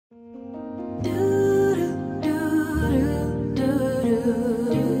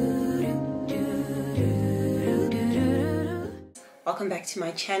welcome back to my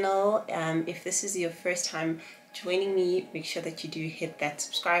channel. If this is your first time joining me, make sure that you do hit that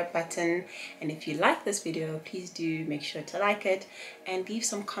subscribe button, and if you like this video, please do make sure to like it and leave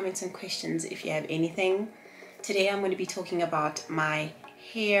some comments and questions if you have anything. Today I'm going to be talking about my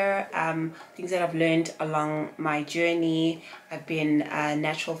hair, things that I've learned along my journey. I've been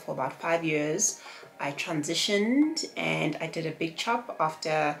natural for about 5 years. I transitioned and I did a big chop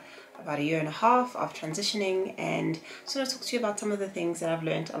after about 1.5 years of transitioning, and so I'm going to talk to you about some of the things that I've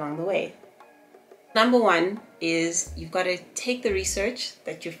learned along the way. Number one is you've got to take the research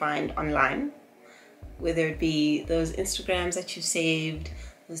that you find online, whether it be those Instagrams that you saved,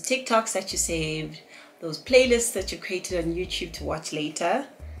 those TikToks that you saved, those playlists that you created on YouTube to watch later.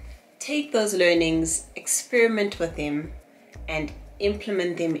 Take those learnings, experiment with them, and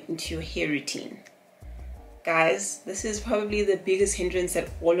implement them into your hair routine. Guys, this is probably the biggest hindrance that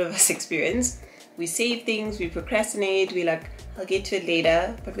all of us experience. We save things, we procrastinate, we like, I'll get to it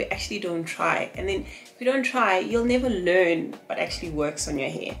later, but we actually don't try. And then if you don't try, you'll never learn what actually works on your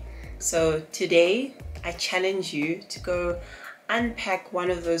hair. So today, I challenge you to go unpack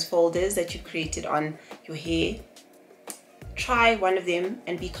one of those folders that you created on your hair. Try one of them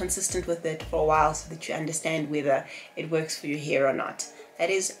and be consistent with it for a while so that you understand whether it works for your hair or not. That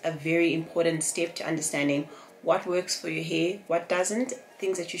is a very important step to understanding what works for your hair, what doesn't,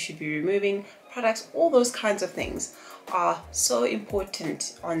 things that you should be removing, products, all those kinds of things are so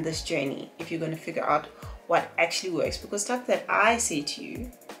important on this journey if you're going to figure out what actually works, because stuff that I say to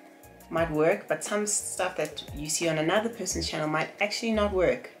you might work, but some stuff that you see on another person's channel might actually not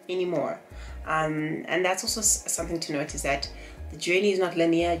work anymore. And that's also something to note, is that the journey is not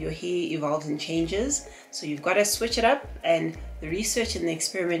linear. Your hair evolves and changes, so you've got to switch it up, and the research and the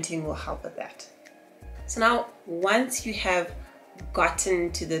experimenting will help with that. So now, once you have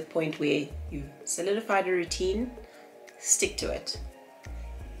gotten to the point where you've solidified a routine, stick to it.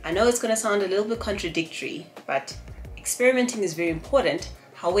 I know it's going to sound a little bit contradictory, but experimenting is very important.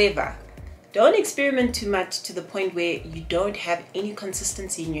 However, don't experiment too much to the point where you don't have any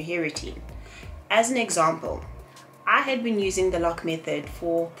consistency in your hair routine. As an example, I had been using the lock method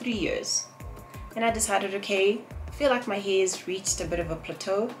for 3 years, and I decided, okay, I feel like my hair's reached a bit of a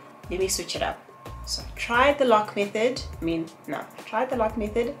plateau, let me switch it up. So I tried the lock method, I tried the lock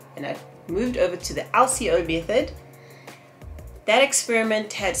method and I moved over to the LCO method. That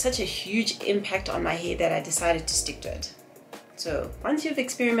experiment had such a huge impact on my hair that I decided to stick to it. So once you've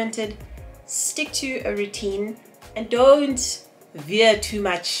experimented, stick to a routine and don't veer too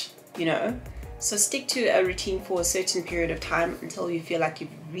much, So stick to a routine for a certain period of time until you feel like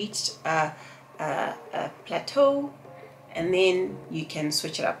you've reached a plateau, and then you can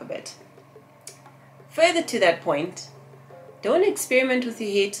switch it up a bit. Further to that point, don't experiment with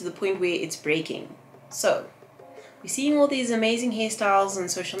your hair to the point where it's breaking. So you're seeing all these amazing hairstyles on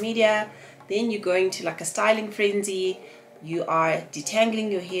social media, then you're going to like a styling frenzy, you are detangling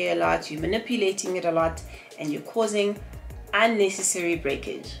your hair a lot, you're manipulating it a lot, and you're causing unnecessary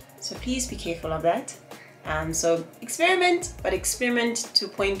breakage. So please be careful of that. So experiment, but experiment to a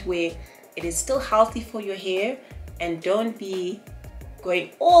point where it is still healthy for your hair, and don't be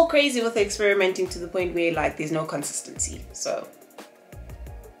going all crazy with experimenting to the point where like there's no consistency. So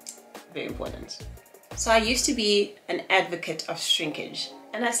very important. So I used to be an advocate of shrinkage,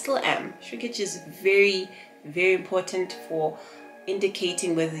 and I still am. Shrinkage is very, very important for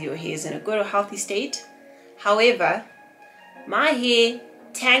indicating whether your hair is in a good or healthy state. However, my hair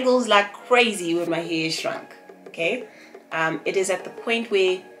tangles like crazy when my hair is shrunk. Okay, it is at the point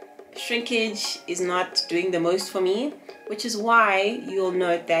where shrinkage is not doing the most for me, which is why you'll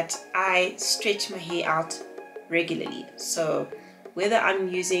note that I stretch my hair out regularly. So whether I'm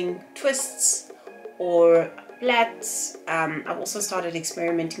using twists or plaits, I've also started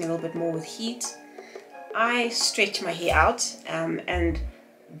experimenting a little bit more with heat. I stretch my hair out, and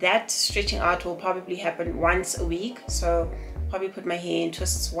that stretching out will probably happen once a week. So probably put my hair in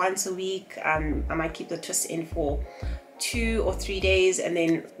twists once a week. I might keep the twists in for 2 or 3 days and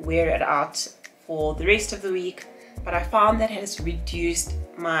then wear it out for the rest of the week. But I found that has reduced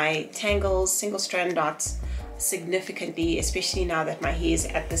my tangles, single strand knots significantly, especially now that my hair is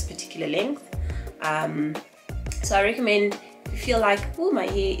at this particular length. So I recommend, if you feel like, oh, my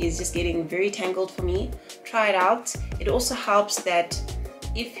hair is just getting very tangled for me, try it out. It also helps that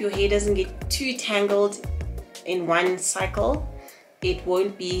if your hair doesn't get too tangled in one cycle, it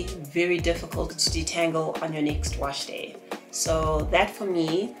won't be very difficult to detangle on your next wash day. So that for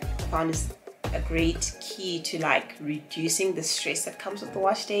me, I found is a great key to like reducing the stress that comes with the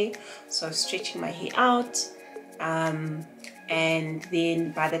wash day. So stretching my hair out, and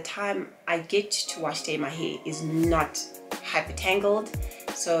then by the time I get to wash day, my hair is not hyper tangled.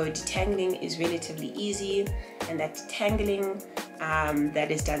 So detangling is relatively easy, and that detangling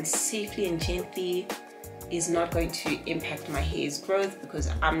that is done safely and gently is not going to impact my hair's growth because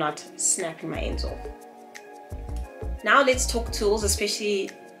I'm not snapping my ends off. Now let's talk tools, especially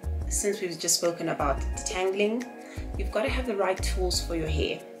since we've just spoken about detangling. You've got to have the right tools for your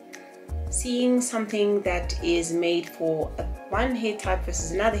hair. Seeing something that is made for one hair type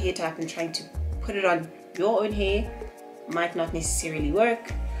versus another hair type and trying to put it on your own hair might not necessarily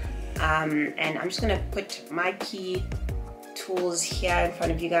work. And I'm just gonna put my key tools here in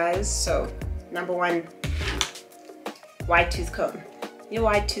front of you guys. So number one, wide tooth comb. Your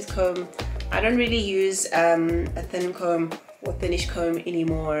wide tooth comb, I don't really use a thin comb or thinnish comb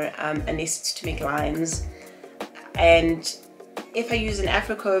anymore unless it's to make lines. And if I use an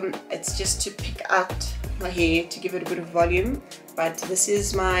afro comb, it's just to pick out my hair to give it a bit of volume, but this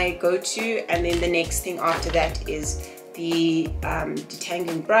is my go-to. And then the next thing after that is the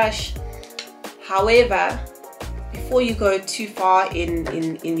detangling brush. However, before you go too far in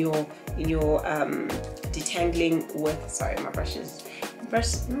your detangling with, sorry, my brush has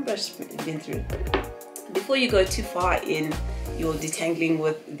been through. Before you go too far in your detangling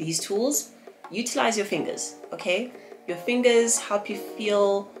with these tools, utilize your fingers, okay? Your fingers help you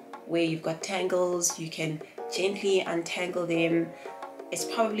feel where you've got tangles. You can gently untangle them. It's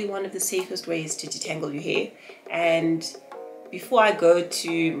probably one of the safest ways to detangle your hair. And before I go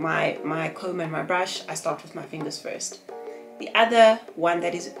to my comb and my brush, I start with my fingers first. The other one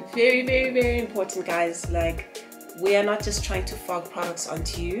that is very, very, very important, guys, like, we are not just trying to fog products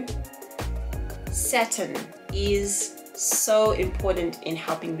onto you. Satin is so important in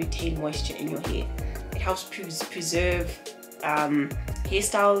helping retain moisture in your hair. It helps preserve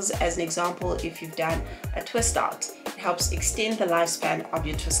hairstyles. As an example, if you've done a twist out, it helps extend the lifespan of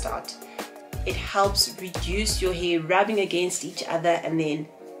your twist out. It helps reduce your hair rubbing against each other and then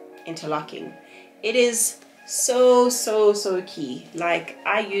interlocking. It is so key. Like,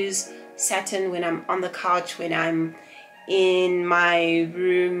 I use satin when I'm on the couch, when I'm in my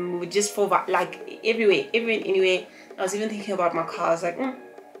room, just for like everywhere. Anyway, I was even thinking about my car. I was like,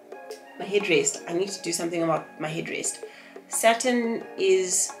 my headrest, I need to do something about my headrest. Satin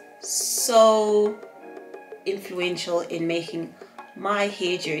is so influential in making my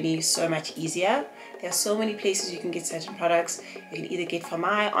hair journey so much easier. There are so many places you can get satin products. You can either get from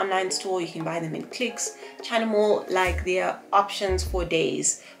my online store, you can buy them in Clicks, China Mall, like, there are options for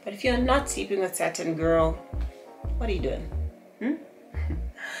days. But if you're not sleeping with satin, girl, what are you doing?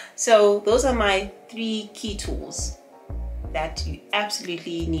 So those are my 3 key tools that you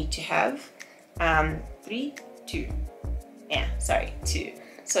absolutely need to have. 2.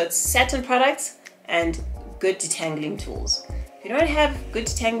 So it's satin products and good detangling tools. If you don't have good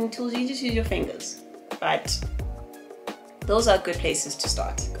detangling tools, you just use your fingers. But those are good places to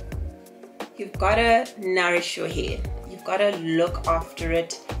start. You've got to nourish your hair. You've got to look after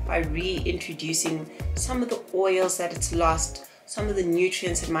it by reintroducing some of the oils that it's lost, some of the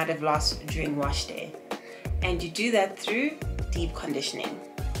nutrients it might have lost during wash day. And you do that through deep conditioning.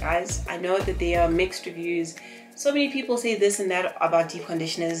 Guys, I know that there are mixed reviews. So many people say this and that about deep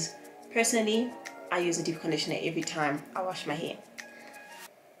conditioners. Personally, I use a deep conditioner every time I wash my hair.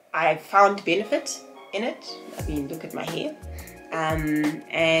 I found benefit in it. I mean, look at my hair.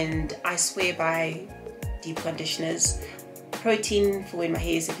 And I swear by deep conditioners. Protein for when my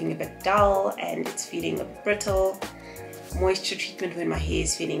hair is looking a bit dull and it's feeling a bit brittle. Moisture treatment when my hair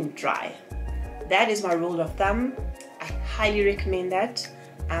is feeling dry. That is my rule of thumb. I highly recommend that.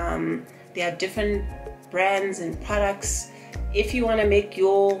 There are different brands and products. If you want to make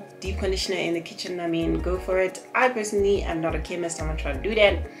your deep conditioner in the kitchen, I mean, go for it. I personally am not a chemist. I'm not trying to do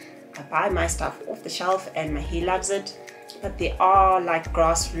that. I buy my stuff off the shelf and my hair loves it. But there are like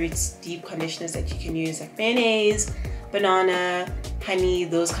grassroots deep conditioners that you can use, like mayonnaise, banana, honey,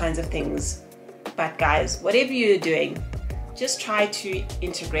 those kinds of things. But guys, whatever you're doing, just try to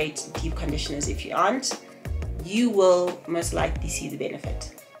integrate deep conditioners. If you aren't, you will most likely see the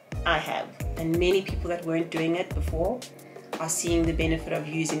benefit. I have, and many people that weren't doing it before are seeing the benefit of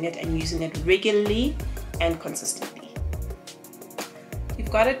using it and using it regularly and consistently.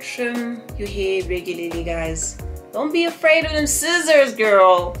 You've got to trim your hair regularly, guys. Don't be afraid of them scissors,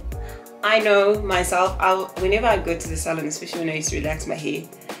 girl. I know myself, whenever I go to the salon, especially when I used to relax my hair,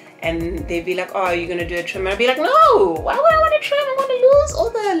 and they'd be like, oh, are you going to do a trim? And I'd be like, no, why would I want to trim? I want to lose all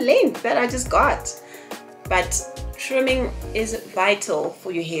the length that I just got. But trimming is vital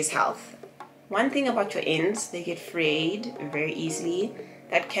for your hair's health. One thing about your ends, they get frayed very easily.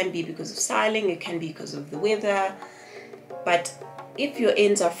 That can be because of styling, it can be because of the weather. But if your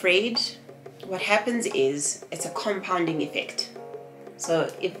ends are frayed, what happens is it's a compounding effect.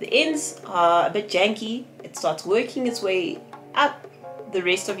 So if the ends are a bit janky, it starts working its way up the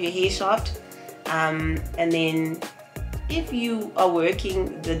rest of your hair shaft, and then if you are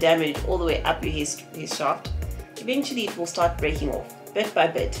working the damage all the way up your hair shaft, eventually it will start breaking off bit by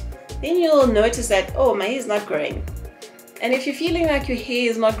bit. Then you'll notice that, oh, my hair is not growing. And if you're feeling like your hair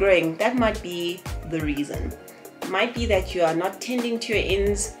is not growing, that might be the reason. It might be that you are not tending to your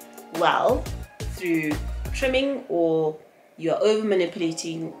ends well through trimming, or you're over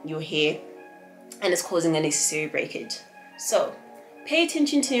manipulating your hair and it's causing unnecessary breakage. So pay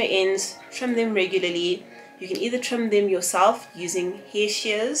attention to your ends, trim them regularly. You can either trim them yourself using hair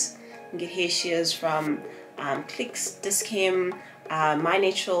shears. You can get hair shears from Clicks, Dischem, My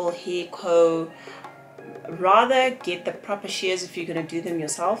Natural Hair Co. Rather get the proper shears if you're going to do them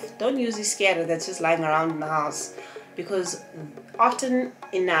yourself. Don't use a scatter that's just lying around in the house, because often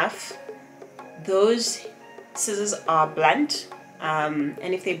enough those scissors are blunt,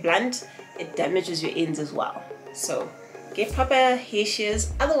 and if they're blunt, it damages your ends as well. So get proper hair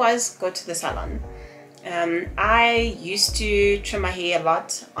shears, otherwise go to the salon. I used to trim my hair a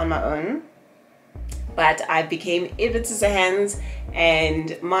lot on my own, but I became avid scissor hands,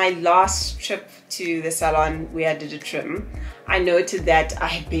 and my last trip to the salon where I did a trim, I noted that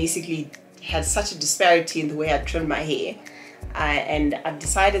I basically had such a disparity in the way I trimmed my hair, and I've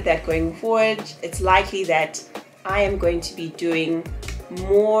decided that going forward it's likely that I am going to be doing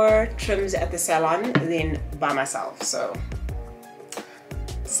more trims at the salon than by myself. So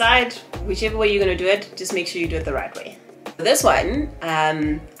decide whichever way you're going to do it, just make sure you do it the right way. This one,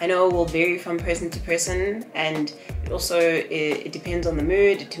 I know will vary from person to person, and it also it depends on the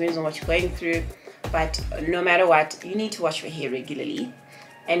mood, it depends on what you're going through, but no matter what, you need to wash your hair regularly,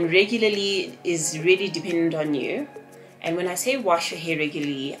 and regularly is really dependent on you. And when I say wash your hair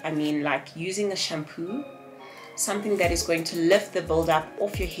regularly, I mean like using a shampoo, something that is going to lift the buildup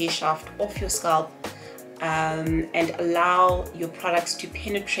off your hair shaft, off your scalp, and allow your products to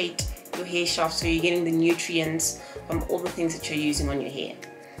penetrate your hair shaft, so you're getting the nutrients from all the things that you're using on your hair.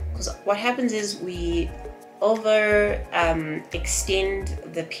 Because what happens is we over extend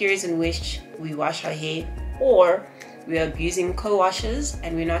the periods in which we wash our hair, or we are abusing co-washes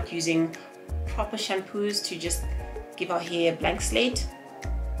and we're not using proper shampoos to just give our hair a blank slate.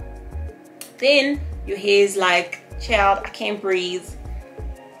 Then your hair is like, child, I can't breathe.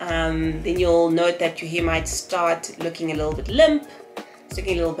 Then you'll note that your hair might start looking a little bit limp, it's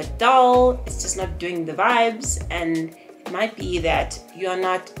looking a little bit dull, it's just not doing the vibes, and it might be that you are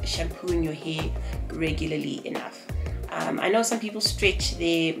not shampooing your hair regularly enough. I know some people stretch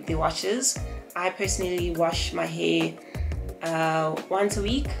their washes. I personally wash my hair once a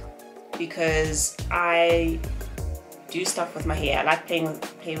week because I do stuff with my hair. I like playing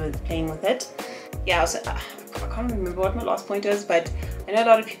with it. Yeah, also, I can't remember what my last point was, but I know a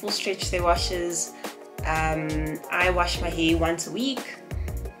lot of people stretch their washes. I wash my hair once a week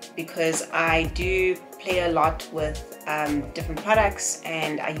because I do play a lot with different products,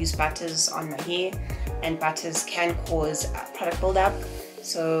 and I use butters on my hair, and butters can cause product buildup.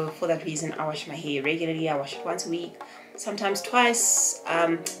 So for that reason, I wash my hair regularly. I wash it once a week, sometimes twice,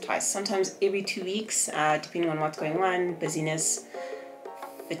 sometimes every 2 weeks, depending on what's going on, busyness,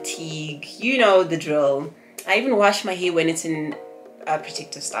 fatigue, you know the drill. I even wash my hair when it's in a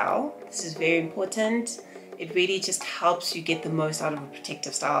protective style. This is very important. It really just helps you get the most out of a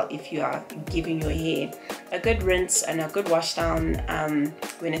protective style if you are giving your hair a good rinse and a good wash down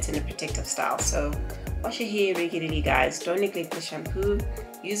when it's in a protective style. So wash your hair regularly, guys. Don't neglect the shampoo.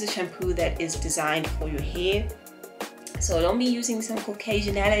 Use a shampoo that is designed for your hair. So don't be using some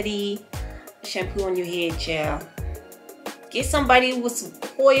Caucasianality shampoo on your hair, child. Get somebody with some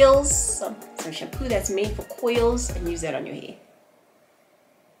coils, some shampoo that's made for coils, and use that on your hair.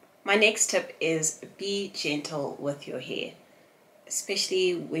 My next tip is be gentle with your hair,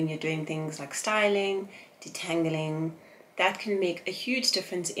 especially when you're doing things like styling, detangling. That can make a huge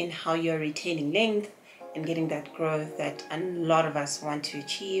difference in how you're retaining length and getting that growth that a lot of us want to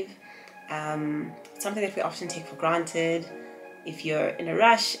achieve. Something that we often take for granted. If you're in a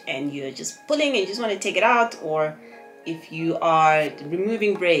rush and you're just pulling and you just want to take it out, or if you are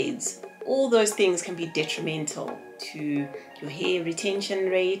removing braids, all those things can be detrimental to your hair retention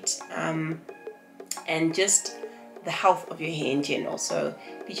rate and just the health of your hair in general. So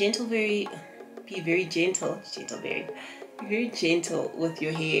be very gentle with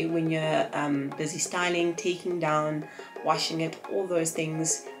your hair when you're busy styling, taking down, washing it. All those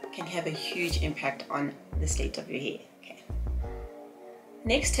things can have a huge impact on the state of your hair. Okay.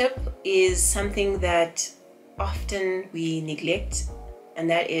 Next tip is something that often we neglect, and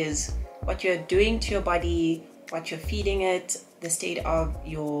that is what you're doing to your body, what you're feeding it, the state of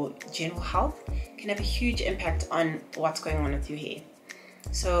your general health can have a huge impact on what's going on with your hair.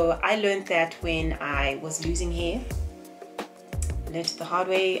 So I learned that when I was losing hair. I learned it the hard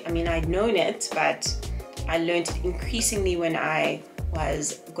way. I mean, I'd known it, but I learned it increasingly when I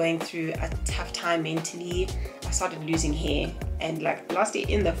was going through a tough time mentally. I started losing hair, and like last year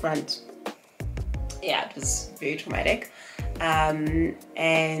in the front, yeah, it was very traumatic. And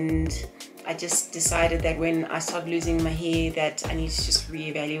I just decided that when I started losing my hair that I need to just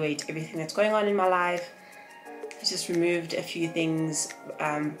reevaluate everything that's going on in my life. I just removed a few things,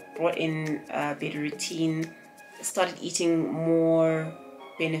 brought in a better routine, started eating more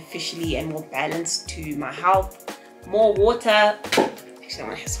beneficially and more balanced to my health, more water. Actually, I'm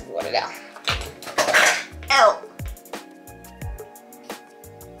gonna have some water now. Ow!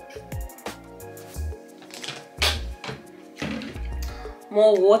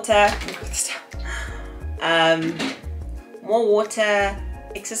 More water, more water,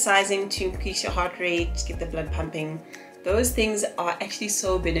 exercising to increase your heart rate, get the blood pumping. Those things are actually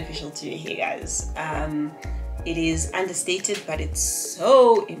so beneficial to your hair, guys. It is understated, but it's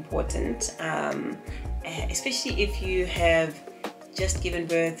so important, especially if you have just given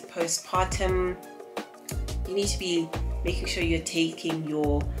birth, postpartum. You need to be making sure you're taking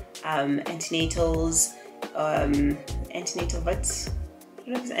your antenatals, antenatal vits.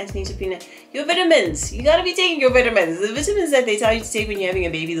 Your vitamins. You gotta be taking your vitamins. The vitamins that they tell you to take when you're having a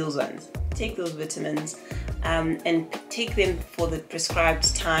baby, those ones. Take those vitamins and take them for the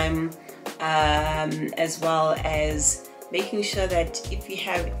prescribed time, as well as making sure that if you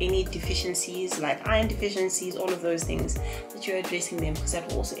have any deficiencies like iron deficiencies, all of those things, that you're addressing them, because that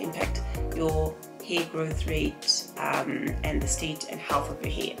will also impact your hair growth rate and the state and health of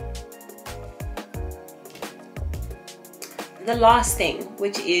your hair. The last thing,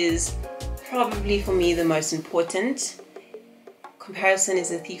 which is probably for me the most important, comparison is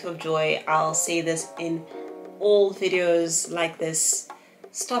a thief of joy. I'll say this in all videos like this.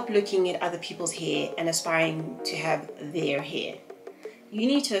 Stop looking at other people's hair and aspiring to have their hair. You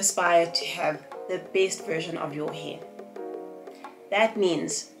need to aspire to have the best version of your hair. That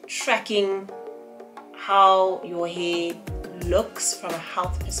means tracking how your hair looks from a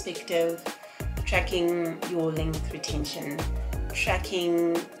health perspective, tracking your length retention,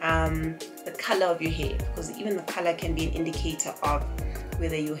 tracking the color of your hair, because even the color can be an indicator of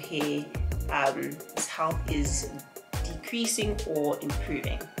whether your hair health is decreasing or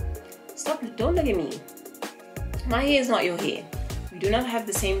improving. Stop, don't look at me. My hair is not your hair. We do not have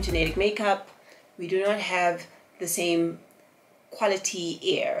the same genetic makeup. We do not have the same quality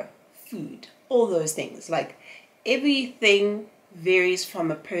air, food, all those things. Like, everything varies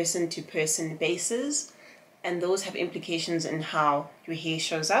from a person to person basis, and those have implications in how your hair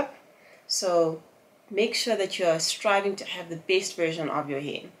shows up. So make sure that you're striving to have the best version of your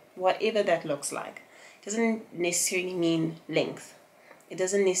hair, whatever that looks like. It doesn't necessarily mean length. It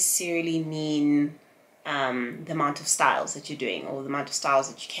doesn't necessarily mean the amount of styles that you're doing or the amount of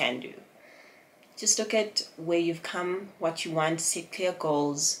styles that you can do. Just look at where you've come, what you want, set clear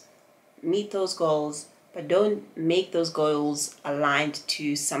goals, meet those goals, but don't make those goals aligned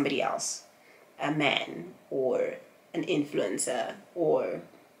to somebody else, a man or an influencer or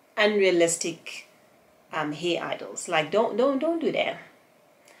unrealistic hair idols. Like, don't do that.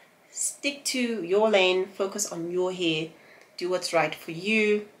 Stick to your lane, focus on your hair, do what's right for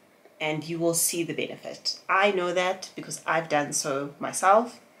you, and you will see the benefit. I know that because I've done so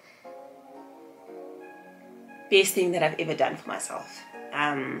myself. Best thing that I've ever done for myself.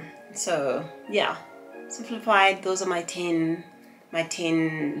 So yeah, simplified, those are my 10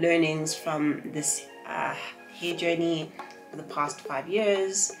 learnings from this hair journey for the past 5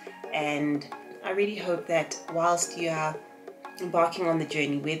 years. And I really hope that whilst you are embarking on the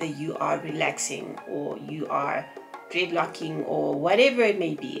journey, whether you are relaxing or you are dreadlocking or whatever it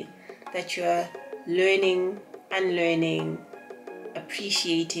may be, that you're learning, unlearning,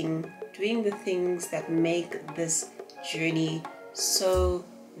 appreciating, doing the things that make this journey so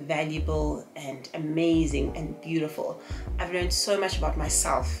valuable and amazing and beautiful. I've learned so much about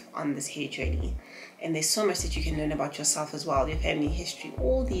myself on this hair journey, and there's so much that you can learn about yourself as well, your family history,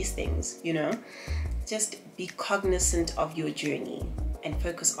 all these things, you know. Just be cognizant of your journey and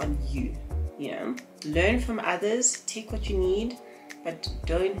focus on you, you know. Learn from others, take what you need, but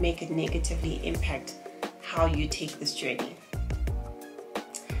don't make it negatively impact how you take this journey.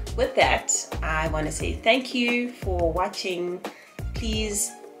 With that, I want to say thank you for watching.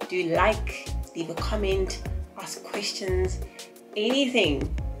 Please do like, leave a comment, ask questions,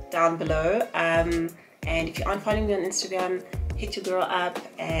 anything down below. And if you aren't following me on Instagram, hit your girl up,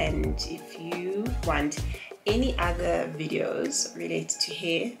 and if you want any other videos related to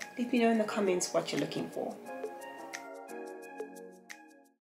hair, let me know in the comments what you're looking for.